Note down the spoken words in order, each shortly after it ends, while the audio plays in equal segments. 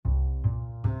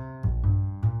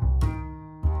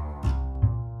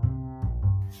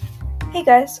Hey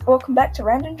guys, welcome back to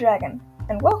Random Dragon,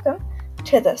 and welcome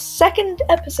to the second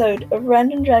episode of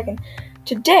Random Dragon.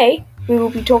 Today, we will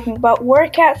be talking about Warrior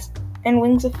Cats and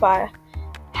Wings of Fire.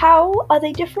 How are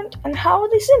they different, and how are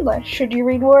they similar? Should you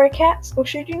read Warrior Cats, or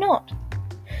should you not?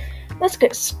 Let's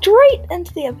get straight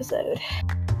into the episode.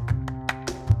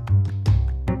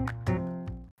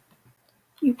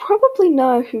 You probably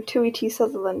know who Tui T.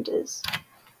 Sutherland is.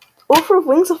 Author of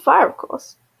Wings of Fire, of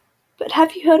course. But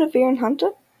have you heard of Erin Hunter?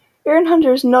 Erin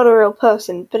Hunter is not a real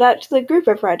person, but actually a group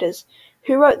of writers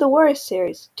who wrote the Warrior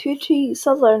series. Tui T.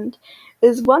 Sutherland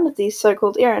is one of these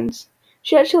so-called Erins.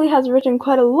 She actually has written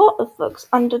quite a lot of books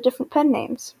under different pen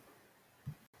names.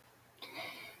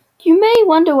 You may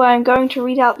wonder why I'm going to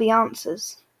read out the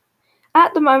answers.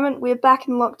 At the moment, we are back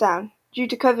in lockdown due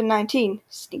to COVID-19,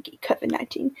 stinky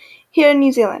COVID-19, here in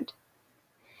New Zealand.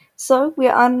 So we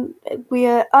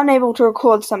are unable to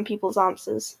record some people's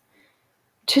answers.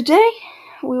 Today,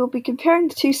 we will be comparing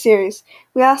the two series.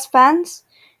 We asked fans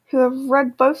who have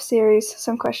read both series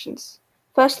some questions.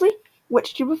 Firstly,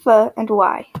 which do you prefer and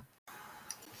why?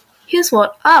 Here's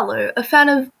what Arlo, a fan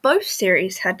of both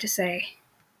series, had to say.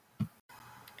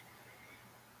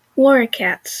 Warrior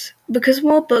Cats, because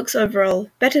more books overall,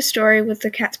 better story with the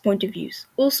cat's point of views,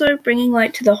 also bringing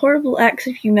light to the horrible acts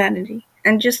of humanity,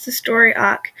 and just the story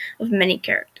arc of many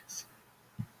characters.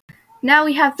 Now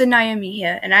we have the Naomi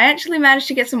here, and I actually managed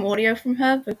to get some audio from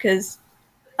her because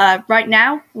right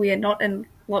now we are not in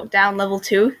lockdown level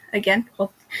 2 again.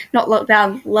 Well, not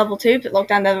lockdown level 2, but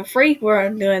lockdown level 3. We're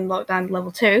only in lockdown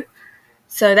level 2.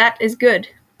 So that is good.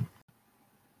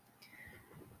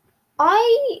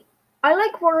 I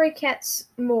like Warrior Cats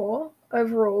more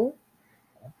overall,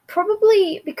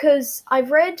 probably because I've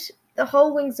read the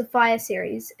whole Wings of Fire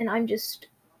series, and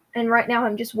right now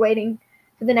I'm just waiting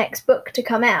for the next book to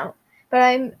come out.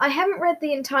 But I haven't read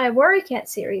the entire Warrior Cat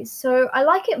series, so I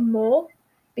like it more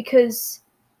because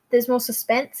there's more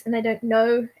suspense and I don't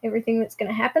know everything that's going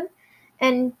to happen.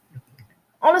 And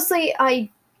honestly, I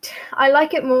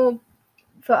like it more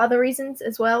for other reasons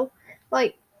as well.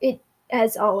 Like it,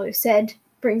 as Arlo said,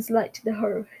 brings light to the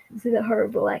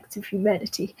horrible acts of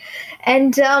humanity,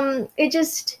 and it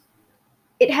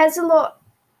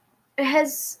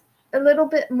has a little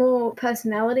bit more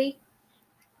personality,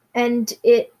 and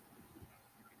it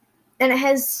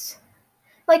has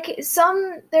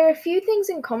there are a few things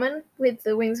in common with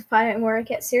the Wings of Fire and Warrior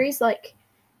Cat series, like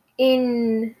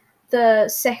in the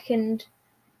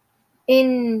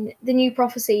New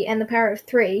Prophecy and the Power of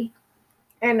Three,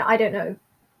 and I don't know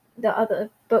the other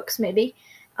books maybe.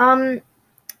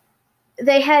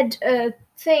 They had a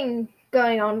thing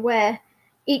going on where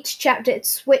each chapter it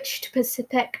switched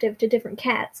perspective to different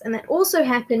cats, and that also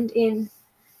happened in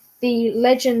the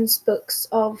Legends books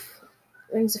of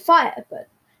Wings of Fire, but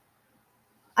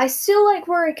I still like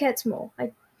Warrior Cats more.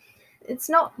 It's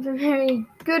not for very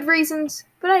good reasons,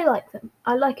 but I like them.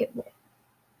 I like it more.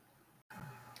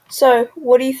 So,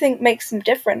 what do you think makes them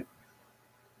different?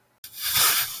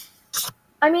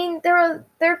 I mean, there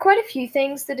are quite a few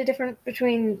things that are different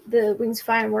between the Wings of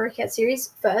Fire and Warrior Cat series.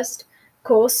 First, of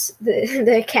course,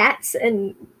 the cats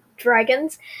and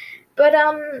dragons, but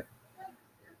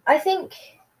I think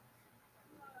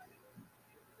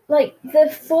the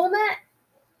format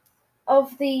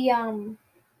of the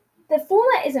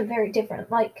format isn't very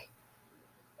different. Like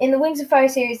in the Wings of Fire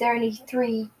series, there are only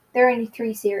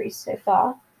three series so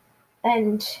far,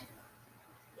 and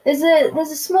there's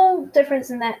a small difference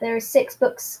in that there are 6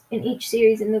 books in each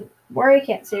series in the Warrior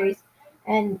Cat series,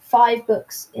 and 5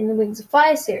 books in the Wings of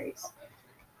Fire series.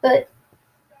 But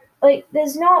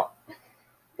there's not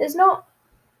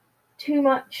too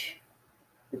much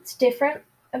that's different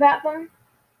about them.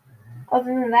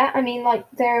 Other than that, I mean,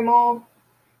 there are more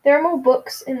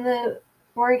books in the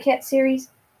Warrior Cat series,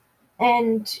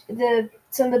 and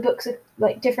some of the books are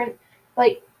different.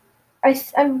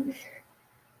 I'm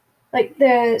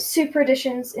the super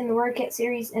editions in the Warrior Cat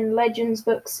series and Legends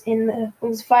books in the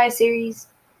Wings of Fire series,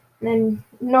 and then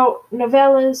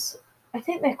novellas. I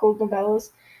think they're called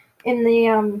novellas in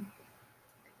the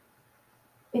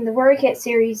Warrior Cat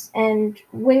series, and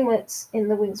winglets in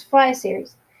the Wings of Fire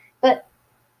series. But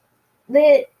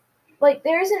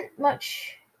there isn't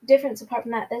much difference apart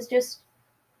from that. There's just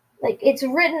it's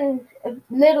written a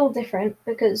little different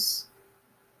because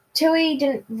Tui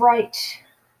didn't write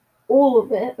all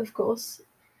of it, of course.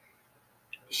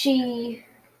 She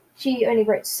only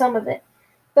wrote some of it,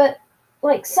 but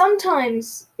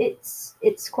sometimes it's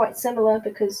quite similar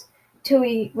because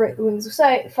Tui wrote the Wings of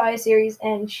Fire series,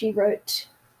 and she wrote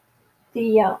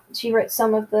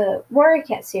some of the Warrior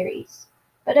Cat series.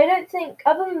 But I don't think,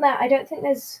 other than that,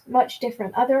 there's much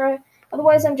different.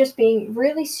 Otherwise, I'm just being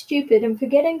really stupid and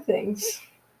forgetting things.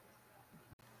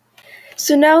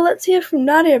 So now let's hear from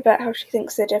Nadia about how she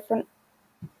thinks they're different.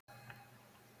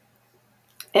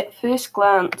 At first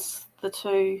glance, the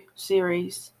two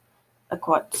series are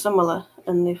quite similar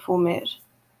in their format.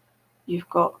 You've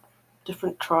got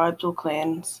different tribes or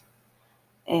clans,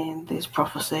 and there's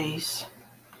prophecies,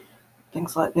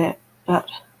 things like that. But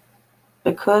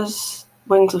because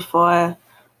Wings of Fire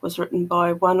was written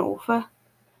by one author,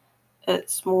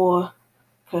 it's more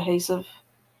cohesive.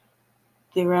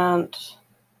 There aren't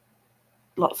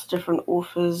lots of different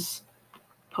authors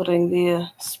putting their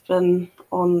spin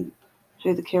on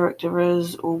who the character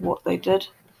is or what they did.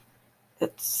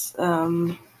 It's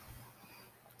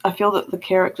I feel that the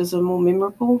characters are more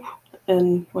memorable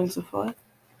in Wings of Fire.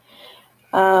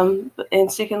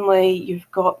 And secondly, you've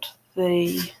got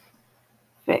the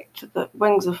fact that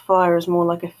Wings of Fire is more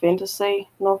like a fantasy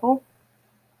novel.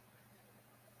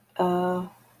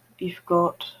 You've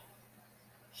got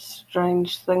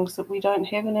strange things that we don't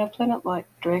have in our planet, like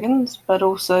dragons, but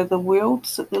also the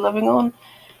worlds that they're living on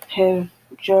have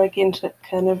gigantic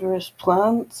carnivorous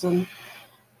plants and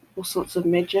all sorts of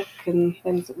magic and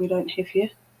things that we don't have here.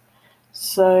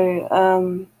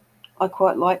 So I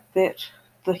quite like that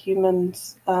the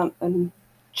humans aren't in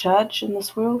charge in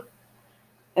this world.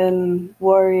 In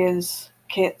Warriors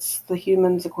Cats, the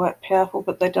humans are quite powerful,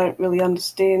 but they don't really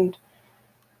understand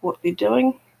what they're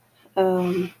doing,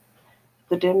 the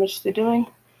damage they're doing,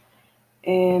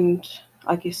 and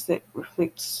I guess that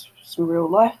reflects some real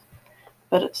life.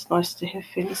 But it's nice to have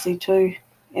fantasy too,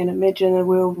 and imagine a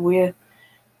world where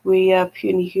we are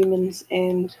puny humans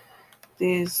and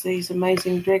there's these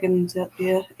amazing dragons out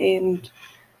there, and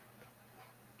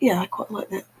yeah, I quite like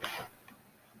that.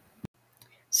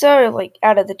 So,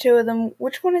 out of the two of them,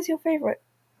 which one is your favourite?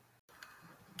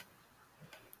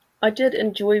 I did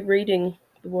enjoy reading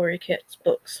the Warrior Cats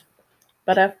books,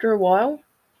 but after a while,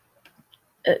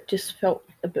 it just felt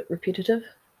a bit repetitive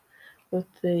with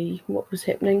what was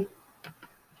happening.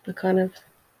 The kind of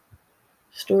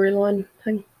storyline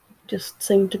thing just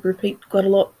seemed to repeat quite a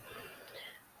lot.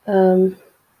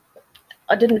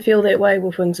 I didn't feel that way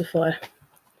with Wings of Fire.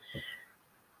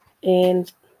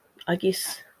 And I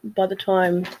guess by the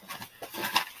time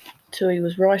Tui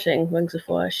was writing Wings of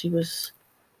Fire, she was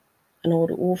an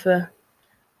older author.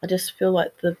 I just feel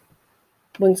like the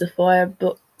Wings of Fire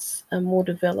books are more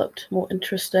developed, more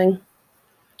interesting.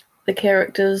 The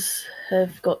characters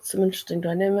have got some interesting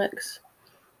dynamics,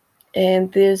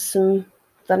 and there's some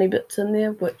funny bits in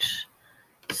there which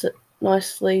sit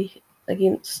nicely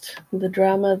against the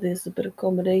drama. There's a bit of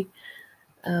comedy,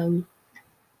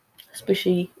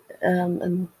 especially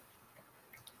in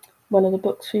one of the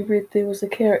books we read, there was a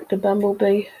character,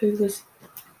 Bumblebee, who was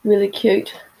really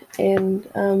cute, and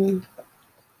it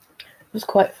was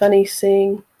quite funny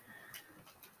seeing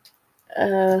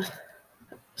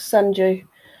Sanju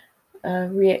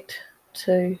react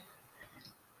to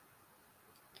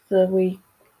the wee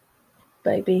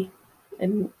baby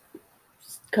and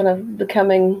kind of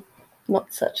becoming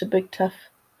not such a big tough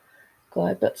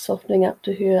guy, but softening up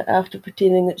to her after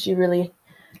pretending that she really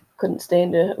couldn't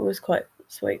stand her. It was quite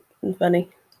sweet and funny.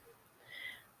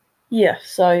 Yeah,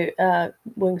 so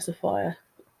Wings of Fire,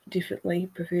 definitely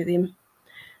prefer them.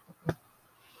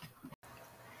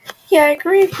 Yeah, I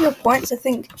agree with your points. I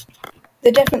think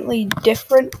they're definitely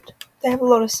different. They have a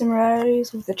lot of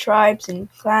similarities with the tribes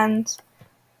and clans.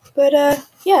 But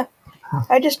yeah,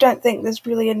 I just don't think there's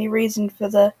really any reason for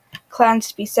the clans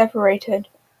to be separated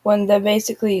when they're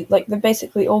basically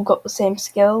all got the same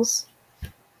skills.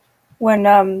 When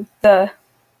they're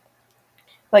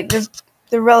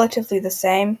relatively the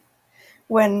same.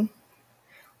 When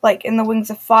in the Wings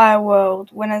of Fire world,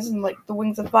 the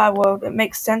Wings of Fire world, it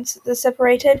makes sense that they're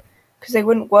separated because they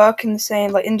wouldn't work in the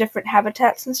same in different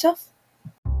habitats and stuff.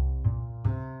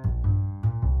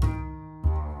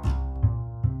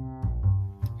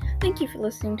 Thank you for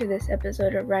listening to this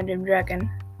episode of Random Dragon.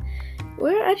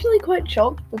 We're actually quite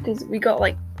shocked because we got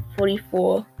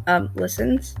 44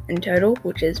 listens in total,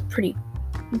 which is pretty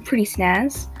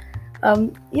snaz.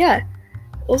 Yeah.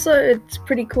 Also, it's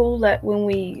pretty cool that when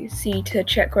we see to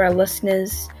check where our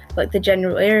listeners, the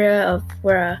general area of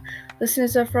where our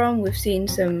listeners are from, we've seen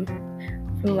some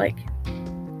from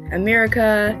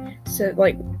America, so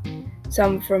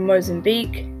some from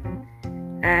Mozambique,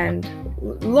 and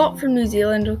a lot from New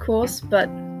Zealand, of course, but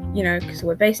because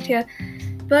we're based here.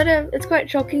 But it's quite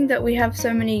shocking that we have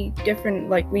so many different,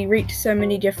 we reach so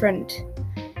many different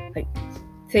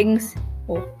things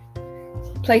or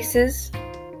places,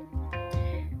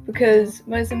 because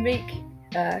Mozambique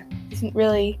isn't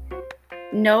really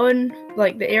known,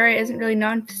 like the area isn't really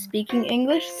known for speaking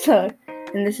English,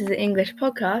 and this is an English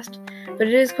podcast, but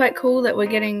it is quite cool that we're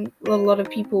getting a lot of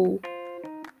people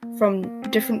from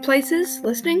different places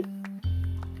listening.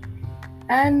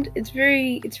 And it's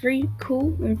very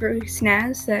cool and very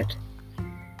snaz that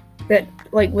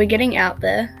like we're getting out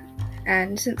there.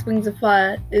 And since Wings of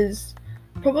Fire is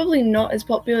probably not as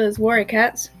popular as Warrior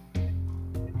Cats,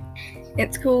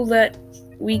 it's cool that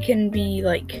we can be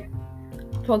like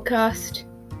podcast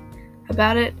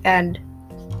about it and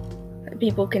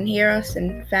people can hear us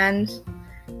and fans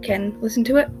can listen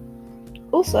to it.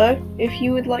 Also, if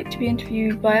you would like to be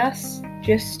interviewed by us,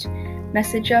 just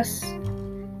message us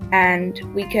and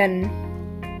we can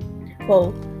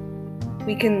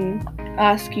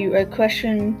ask you a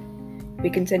question. We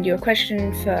can send you a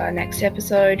question for our next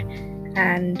episode,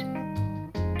 and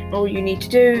all you need to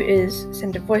do is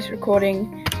send a voice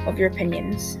recording of your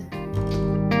opinions.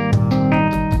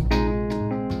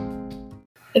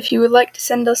 If you would like to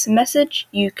send us a message,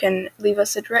 you can leave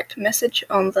us a direct message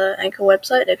on the Anchor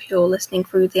website if you're listening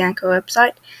through the Anchor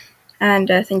website. And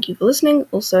thank you for listening.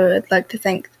 Also, I'd like to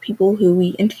thank the people who we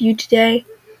interviewed today,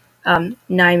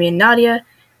 Naomi and Nadia.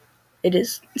 It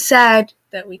is sad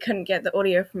that we couldn't get the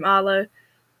audio from Arlo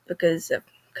because of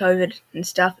COVID and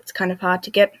stuff. It's kind of hard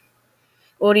to get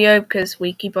audio because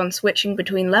we keep on switching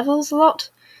between levels a lot.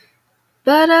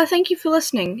 But thank you for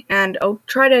listening, and I'll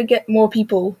try to get more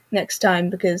people next time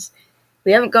because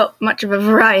we haven't got much of a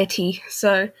variety.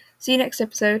 So, see you next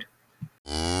episode.